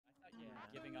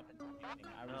giving up and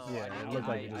anything. I was. No, Yeah, it looked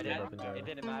like you just gave up entirely. It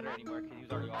didn't matter anymore because he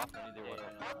was already off and I knew there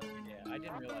wasn't. Yeah, I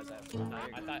didn't realize that.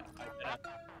 I thought.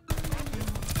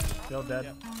 Still dead.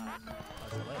 Yep.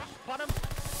 Put him!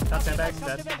 Top sandbags, Top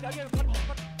dead. sandbags, okay, put him.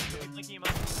 Blinking him up.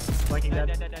 Flanking dead.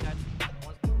 Dead.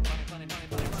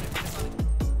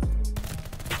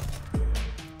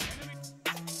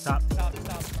 Top. Stop.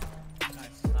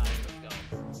 Nice, let's go.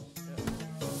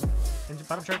 Into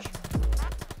bottom church.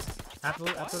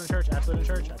 Absolute in church. Absolute in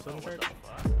church.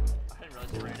 I didn't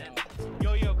realize you ran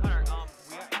in. Yo, Connor,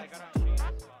 I gotta show you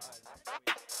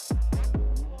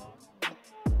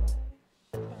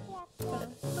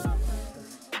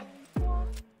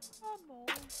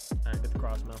Alright, get the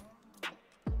cross, Mo.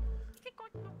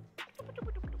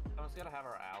 I'm just gonna have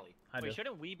our alley. Wait,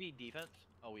 shouldn't we be defense?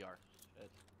 Oh, we are. Shit.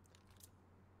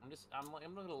 I'm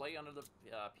gonna lay under the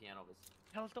piano.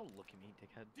 Hell, don't look at me,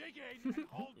 dickhead. Dig in and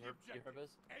hold You the heard objective.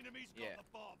 this? Enemies got Yeah. the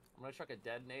bomb. I'm gonna chuck a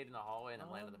dead nade in the hallway and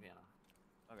then land on the piano.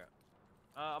 Okay.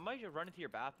 I might just run into your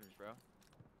bathrooms, bro.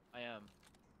 I am.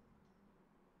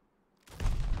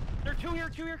 There are two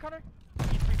here, Connor.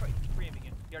 He's pre-aiming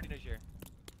you. He already knows you're.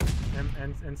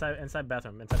 And inside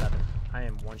bathroom. I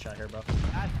am one shot here, bro.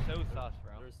 That's so sus,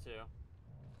 bro. There's two.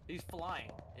 He's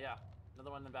flying. Yeah,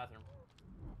 another one in the bathroom.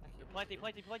 You're planting.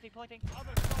 Other side's got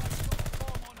a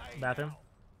bomb on A Bathroom. now.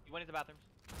 You went into bathrooms.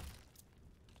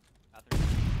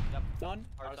 Yep. Done.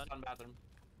 Hard done. Stun bathroom.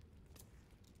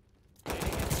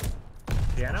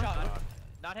 Piano. Shot.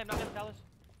 Not him, Dallas.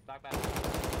 Back.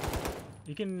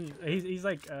 You can. He's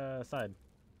like side.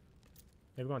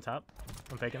 Maybe going top.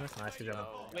 I'm faking this. Nice, good job.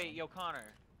 Oh. Wait, yo, Connor.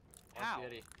 How?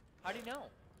 How do you know?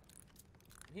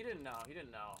 He didn't know.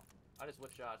 I just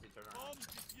whipped shots. He turned around. Bomb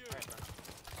defused. Alright,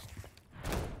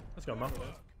 turn. Let's go, Mo.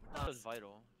 That was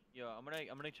vital. Yo, I'm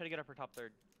gonna try to get up for top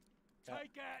third. Take out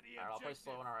the Alright, I'll play objective.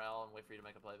 slow on RL and wait for you to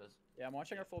make a play, Biz. Yeah, I'm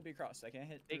watching our full B cross. I can't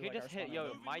hit. They through, could like, just our hit. spawn Yo,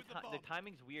 area. my Moving with the the bomb.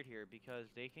 timing's weird here because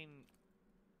they can.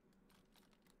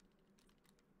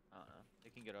 I don't know. They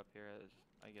can get up here as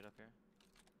I get up here.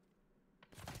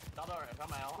 If I'm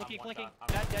L, I'm one Clicking. shot. I'm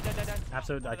Dead.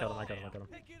 Absolute. I killed him.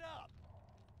 Pick it up.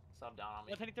 sub down on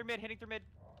me. One's hitting through mid.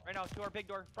 Right now, door, big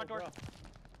door, front Oh, door.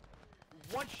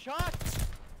 bro. One shot!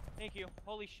 Thank you.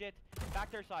 Holy shit.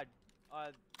 Back their side.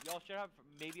 Y'all should have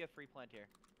maybe a free plant here.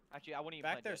 Actually, I wouldn't even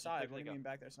Back plant their yet. Just side. wait for What do they you mean go.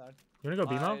 back their side? You wanna go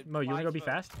B, Mo? Mo, you wanna go be smoke,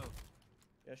 fast? smoke.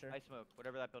 Yeah, sure. I smoke.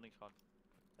 Whatever that building's called.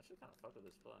 I should kind of fuck with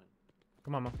this play.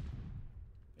 Come on, Mo.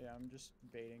 Yeah, I'm just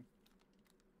baiting.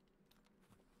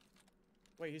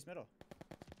 Wait, he's middle.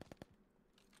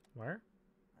 Where?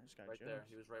 I just got Right jokes. there.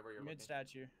 He was right where you're Mid looking.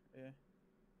 statue. Yeah.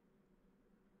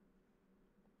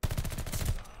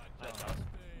 Nice, Alex.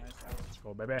 Nice. Let's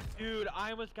go, baby. Dude,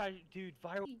 I almost got dude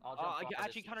viral. I'll jump off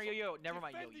Actually, this. Connor, yo, never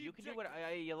mind. Yo, Defend the you can do what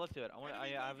yeah, let's do it. I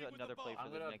have moving with another the play bomb. for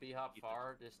I'm the gonna next. B hop defense.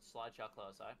 far, just slide shot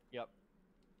close, eh? Yep.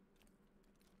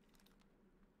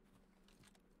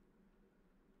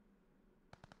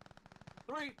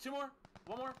 Three, two more,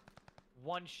 one more.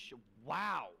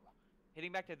 Wow.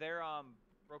 Hitting back to their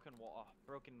broken wall,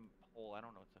 broken hole. I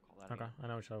don't know what to call that. Okay, again. I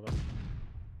know what you're talking about.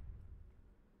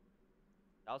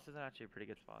 Dallas is actually a pretty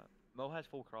good spot. Mo has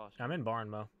full cross. I'm in barn,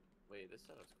 Mo. Wait, this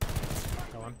setup's.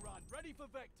 Go on. Run. Ready for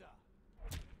Vector.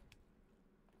 Is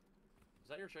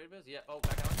that your trade, Biz? Yeah. Oh,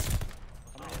 back out.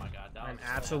 Oh my God, Dallas. I'm is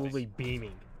so absolutely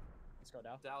beaming. Let's go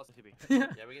down. Dallas. Let's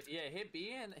see. Yeah, hit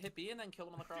B and then kill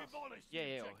him on the cross. Demolish the Yeah,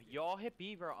 objective. Y'all hit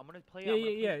B, bro. I'm gonna play.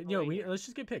 Yeah. Yo, let's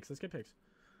just get picks. Let's get picks.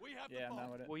 We have Yeah, the I'm bomb.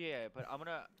 down with it. Well, yeah, but I'm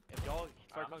gonna if y'all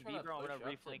start I'm going trying B, to bro, I'm push gonna up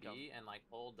to reflank them. B and like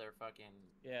hold their fucking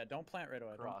Yeah, don't plant right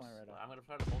away. Don't cross. plant right away. I'm gonna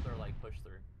try to hold their like push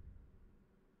through.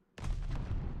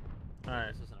 All right,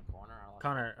 This is in a corner.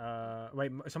 Connor.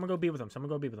 Wait, someone go B with him.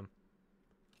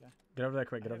 Okay. Get over there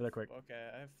quick. I have-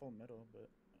 Okay, I have full middle, but.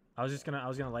 I was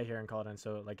gonna lay here and call it in.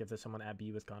 So like, if there's someone at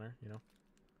B with Connor, you know.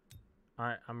 All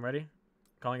right, I'm ready.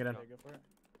 Calling it in. Okay, go for it.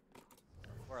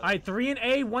 All right, 3 in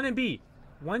A, 1 in B.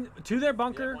 2 their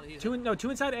bunker. Yeah, Two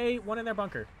inside A, 1 in their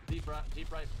bunker. Deep right.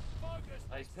 Focus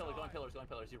He's this going time. pillars.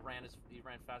 He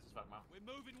ran fast as fuck, Mo. We're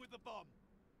moving with the bomb.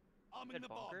 I'm in Good the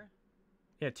bomb. bunker.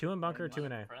 Yeah, 2 in bunker, 2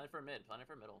 in A. Planning for mid. Planning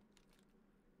for middle.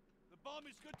 The bomb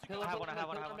is good to Pillar, go. have one, I have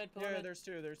one. pillar Yeah, mid. there's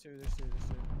two.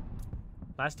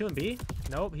 Last 2 in B.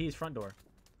 Nope, he's front door.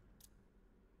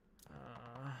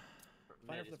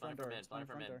 Planning for the front door. Mid. Planning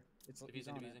for mid. It's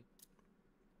Diffusing. on it.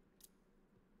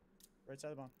 Right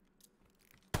side of the bomb.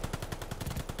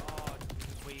 Oh,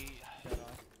 Jesus, we. Shut off.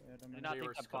 Yeah, don't Did mind. not We think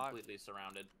were that box- completely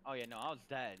surrounded. Oh yeah, no, I was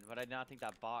dead, but I did not think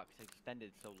that box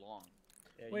extended so long.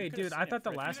 Yeah, you Wait, could've dude, seen I it thought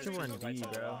the for- last 2 were in right B, side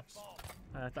of the bro. box.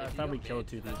 I If thought we you go killed mid,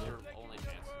 2 that's people. your only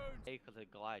chance. A, cause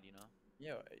it glide, you know.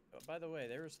 Yo, by the way,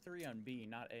 there was 3 on B,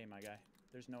 not A, my guy.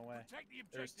 There's no way. Protect the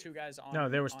There's objective. 2 guys on. No,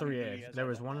 there was on 3 B A. as There I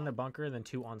was went 1 in out. the bunker, and then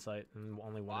 2 on site, and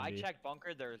only Well, 1 I in B. checked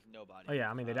bunker. There's nobody. Oh yeah,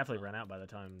 I mean they definitely ran out by the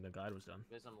time the glide was done.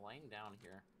 Guys, I'm laying down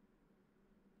here.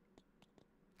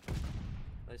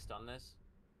 They stun this.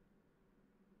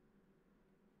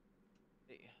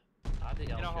 I have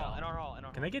the L In our hall. shell. In our hall. In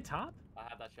our Can hall. they get top? I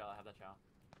have that shell. I have that shell.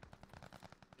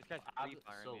 This guy's I have free the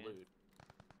firing me. salute.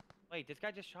 Wait, this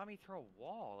guy just shot me through a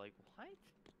wall. Like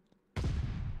what?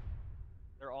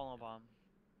 They're all on bomb.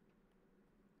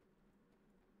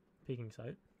 Peeking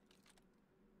site.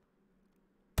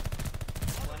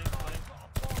 Planning. Got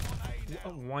a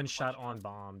bomb on A now. 1 shot on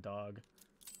bomb, dog.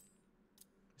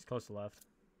 He's close to left.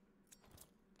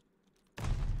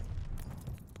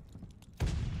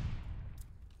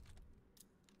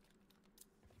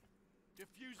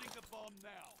 Defusing the bomb now.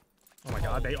 Oh my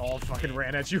god, they all fucking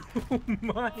ran at you. Oh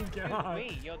my god.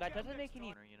 Wait, yo, that doesn't make any.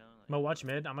 You know. Like, Mo, watch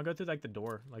mid. I'm gonna go through like the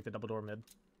door, like the double door mid.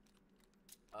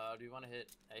 Do you want to hit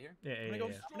A here? Yeah, I'm yeah,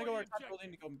 gonna yeah. go. I'm gonna go our top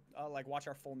building to go like watch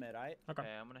our full mid. Alright. Okay. okay,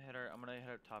 I'm gonna hit her. I'm gonna hit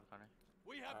her top corner.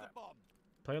 We have Alright. the bomb.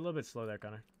 Play a little bit slow there,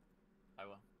 Connor. I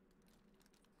will.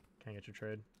 Can't get your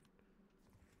trade.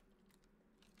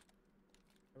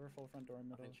 Cover full front door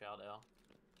middle. Fucking child L.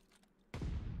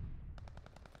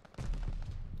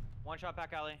 One shot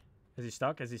back alley. Is he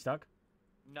stuck? Is he stuck?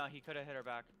 No, he could have hit her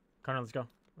back. Connor, let's go.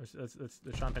 Let's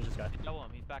try and pinch this guy. Double him.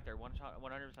 He's back there. One shot.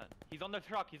 100%. He's on the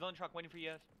truck. He's on the truck waiting for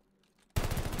you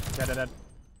guys. Dead.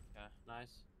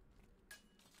 Nice.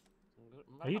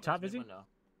 Are you top, Izzy?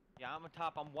 Yeah, I'm on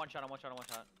top. I'm one shot. I'm one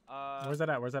shot. Where's that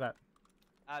at? Where's that at?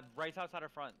 Right outside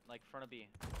of front, like front of B.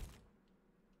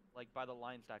 Like by the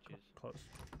line statues. Close.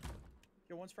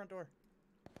 Yo, one's front door.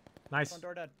 Nice. Front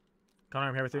door dead. Connor,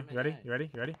 I'm here with you. You ready? Nice. You ready?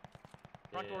 You ready?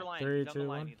 Front door line. 3, He's on 2, the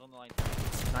line. 1. He's on the line.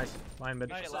 Nice. Line mid.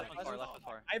 Nice. Shit, left on far. Left on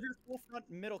far. I have your full front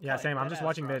middle. Yeah, cut, same. I'm dead just ass.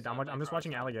 watching mid. Cross, I'm just cross,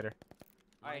 watching cross. alligator.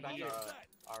 Alright, What he's is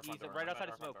that? he's right outside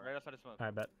of smoke. Right outside of smoke.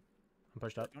 Alright, bet. I'm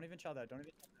pushed up. Don't even chow that. Don't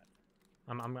even chow that.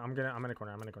 I'm in a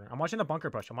corner. I'm in a corner. I'm watching the bunker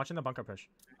push. I'm watching the bunker push.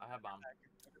 I have bomb.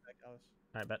 Back, Alice.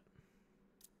 Alright, bet.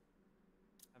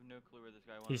 I have no clue where this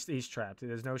guy went. He's trapped.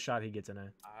 There's no shot he gets in it.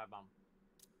 I have bomb.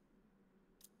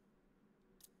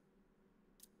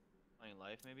 Playing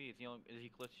life, maybe? Is he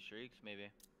close to streaks? Maybe.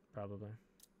 Probably.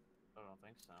 I don't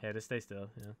think so. Yeah, just stay still.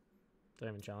 Yeah. Don't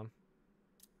even chill him.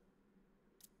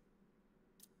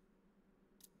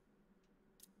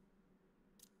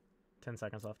 Ten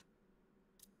seconds left.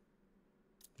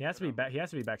 He has to be back. He has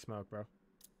to be back smoke, bro.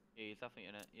 Yeah, he's definitely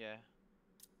in it. Yeah. Is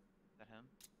that him?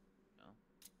 No.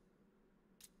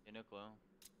 Yeah, no clue.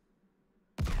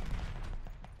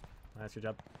 Nice, good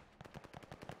job.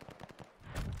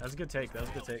 That was a good take. That was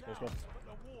a good take. Let's go. But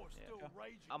the war's Yeah. still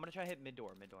raging. I'm gonna try to hit mid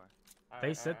door.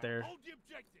 They sit there. Hold the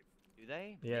objective. Do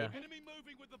they? Yeah. Maybe? Enemy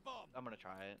moving with the bomb. I'm gonna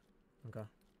try it. Okay.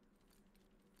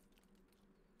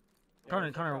 Yeah, Connor,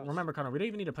 we're Connor, across. remember, Connor, we don't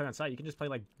even need to play on site. You can just play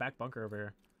like back bunker over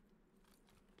here.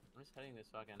 I'm just hitting this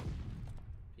fucking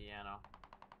piano.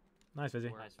 Nice, Vizzy.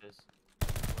 Nice fizz.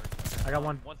 I got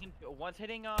one. One's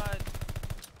hitting La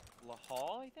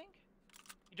Hall, I think.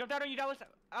 He jumped out on you, Dallas.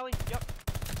 Alley. Yep.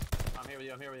 I'm here with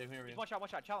you. I'm here with you. I'm here with He's you. one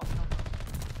shot. Challenge.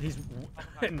 He's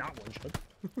not one shot.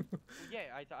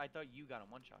 Yeah, I thought you got him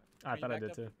one shot. I Can you thought I back did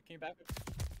up? too. Can you back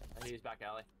up? He's back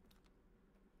alley.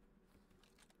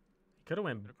 Could have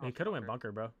went. Across He could have went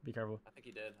bunker. bunker, bro. Be careful. I think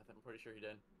he did. I'm pretty sure he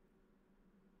did.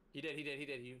 He did.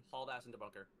 He hauled ass into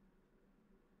bunker.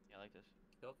 Yeah, I like this.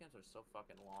 Kill cams are so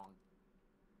fucking long.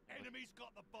 Enemy's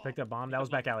got the bomb. Picked up bomb. That was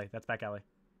back alley. That's back alley.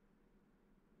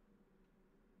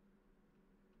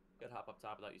 Good hop up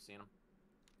top without you seeing him.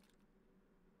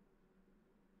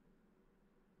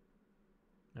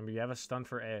 Remember, you have a stun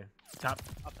for A. Top.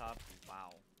 Up top. Wow.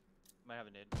 Might have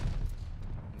a nid.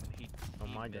 Oh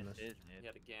He my missed goodness. his He nid.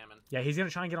 had a gammon. Yeah, he's gonna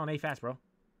try and get on A fast, bro.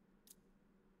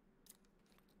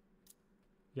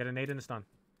 You had a nade and a stun.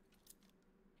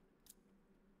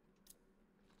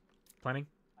 Planning.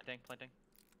 Planting.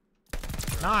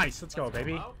 Nice. Let's go,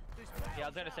 baby. Out. Yeah, I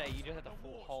was gonna say you just have to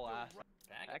full haul ass.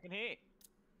 I Back. can hit.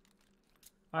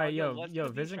 All right, yo, yo, let's yo,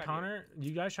 do Viz these and right here. Connor,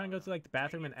 you guys try and go through like the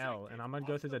bathroom and L, and I'm gonna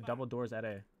go through the double doors at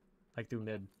A, like through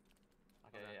mid.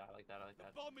 Okay, yeah, I like that. I like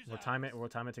that. Bomb is We'll out. time it. We'll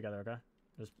time it together, okay?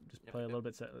 Just Yep, play a yep. little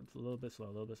bit, a little bit slow,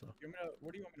 a little bit slow.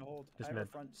 What do you want me to hold? Just I have our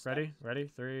mid. front Ready? steps. Ready?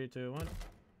 3, 2, 1.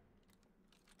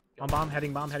 On bomb,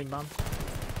 heading bomb, heading bomb.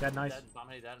 Dead, nice. Dead. Bomb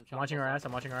headed dead. I'm watching our ass.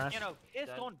 I'm watching our ass. You know, it's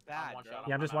Dead. going I'm bad, one bro. shot.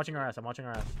 Yeah, I'm just watching our ass. I'm watching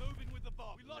our ass. Moving with the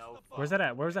bomb. We lost No. the bomb. Where's that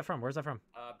at? Where's that from? Where's that from?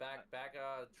 Back,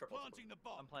 triple. Planting the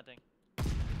bomb. I'm planting. I'm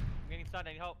getting stunned.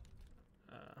 I need help.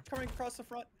 Coming across the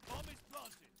front. Bomb is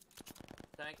planted.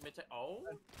 Tank, mid tank. Oh.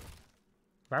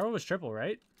 Viral was triple,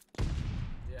 right?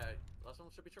 Yeah. Last one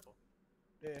should be triple.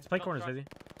 Yeah. Let's play Come corners, truck. Vizzy.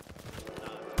 Nah,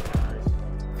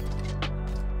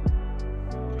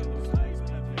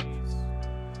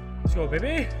 Let's go,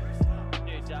 baby.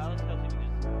 Dude, Dallas tells you to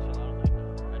just chill out like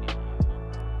anything, you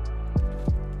know?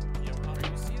 Yo,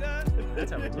 Connor, you see that?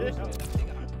 That's how it goes, though.